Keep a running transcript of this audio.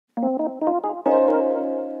Welcome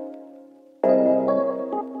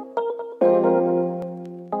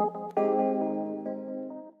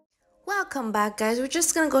back, guys. We're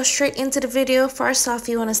just gonna go straight into the video. First off,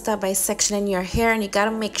 you want to start by sectioning your hair, and you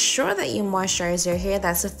gotta make sure that you moisturize your hair.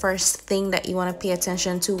 That's the first thing that you want to pay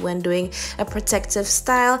attention to when doing a protective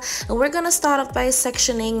style. And we're gonna start off by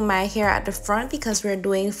sectioning my hair at the front because we're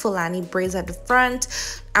doing Fulani braids at the front.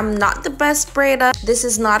 I'm not the best braider. This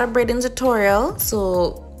is not a braiding tutorial,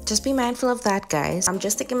 so just be mindful of that, guys. I'm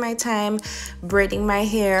just taking my time braiding my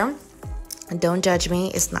hair. And don't judge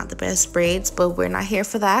me, it's not the best braids, but we're not here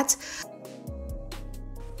for that.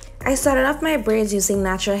 I started off my braids using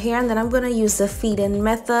natural hair, and then I'm going to use the feed-in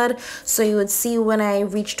method. So you would see when I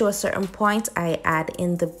reach to a certain point, I add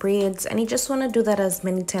in the braids, and you just want to do that as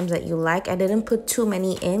many times that you like. I didn't put too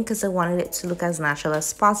many in because I wanted it to look as natural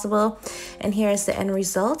as possible. And here is the end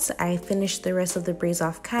result. I finished the rest of the braids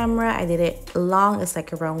off camera. I did it long, it's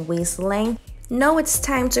like around waist length. Now it's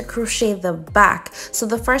time to crochet the back. So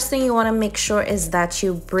the first thing you want to make sure is that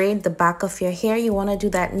you braid the back of your hair. You want to do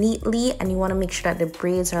that neatly, and you want to make sure that the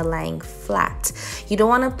braids are lying flat. You don't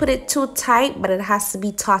want to put it too tight, but it has to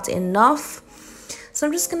be taut enough. So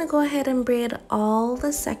I'm just going to go ahead and braid all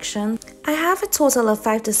the sections. I have a total of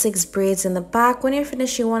 5 to 6 braids in the back. When you're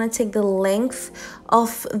finished, you want to take the length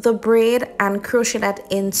of the braid and crochet that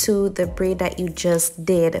into the braid that you just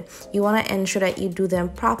did. You want to ensure that you do them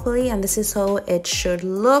properly, and this is how it should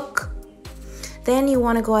look. Then you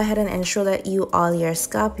want to go ahead and ensure that you oil your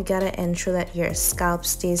scalp. You gotta ensure that your scalp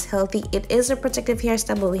stays healthy. It is a protective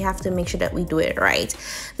hairstyle, but we have to make sure that we do it right.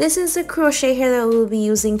 This is the crochet hair that we'll be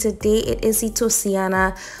using today. It is the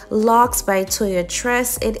Natural Locks by Toya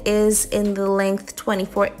Tress. It is in the length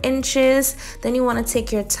 24 inches. Then you want to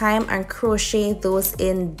take your time and crochet those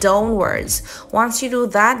in downwards. Once you do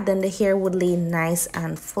that, then the hair would lay nice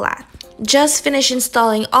and flat. Just finished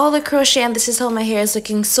installing all the crochet, and this is how my hair is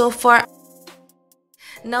looking so far.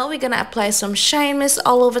 Now we're gonna apply some shine mist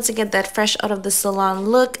all over to get that fresh out of the salon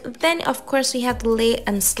look. Then of course we have to lay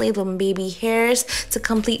and slay them baby hairs to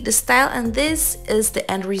complete the style, and this is the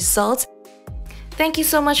end result. Thank you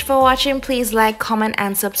so much for watching. Please like, comment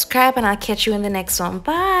and subscribe, and I'll catch you in the next one.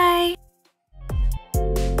 Bye.